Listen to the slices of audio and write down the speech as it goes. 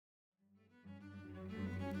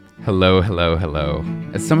Hello, hello, hello.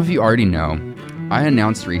 As some of you already know, I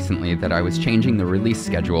announced recently that I was changing the release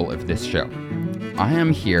schedule of this show. I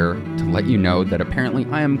am here to let you know that apparently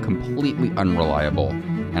I am completely unreliable,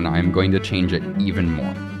 and I am going to change it even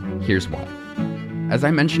more. Here's why. As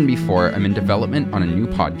I mentioned before, I'm in development on a new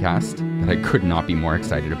podcast that I could not be more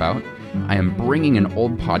excited about. I am bringing an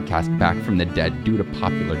old podcast back from the dead due to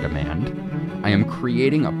popular demand. I am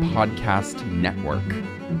creating a podcast network.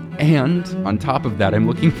 And on top of that, I'm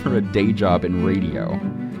looking for a day job in radio.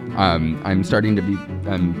 I'm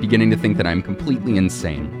beginning to think that I'm completely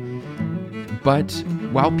insane. But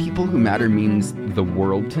while People Who Matter means the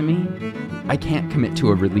world to me, I can't commit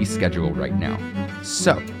to a release schedule right now.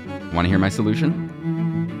 So, want to hear my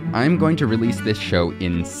solution? I'm going to release this show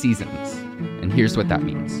in seasons. And here's what that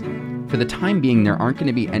means. For the time being, there aren't going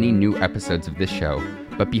to be any new episodes of this show,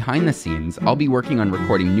 but behind the scenes, I'll be working on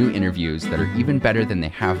recording new interviews that are even better than they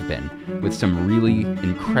have been, with some really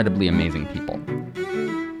incredibly amazing people.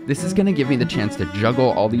 This is going to give me the chance to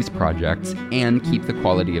juggle all these projects and keep the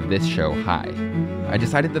quality of this show high. I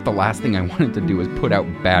decided that the last thing I wanted to do was put out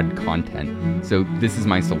bad content, so this is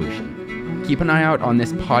my solution. Keep an eye out on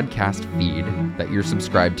this podcast feed that you're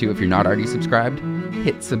subscribed to. If you're not already subscribed,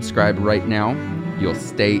 hit subscribe right now. You'll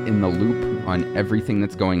stay in the loop on everything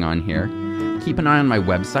that's going on here. Keep an eye on my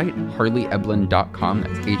website, harleyeblin.com,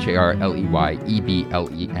 that's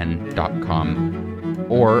HarleyEblin.com,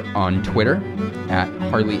 or on Twitter, at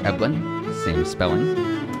harleyeblin, same spelling.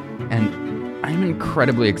 And I'm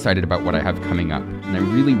incredibly excited about what I have coming up, and I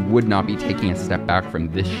really would not be taking a step back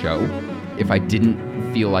from this show if I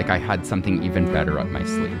didn't feel like I had something even better up my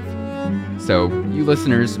sleeve. So, you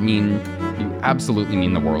listeners you absolutely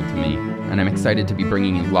mean the world to me, and I'm excited to be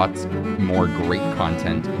bringing you lots more great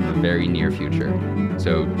content in the very near future.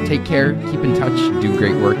 So take care, keep in touch, do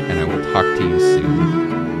great work, and I will talk to you soon.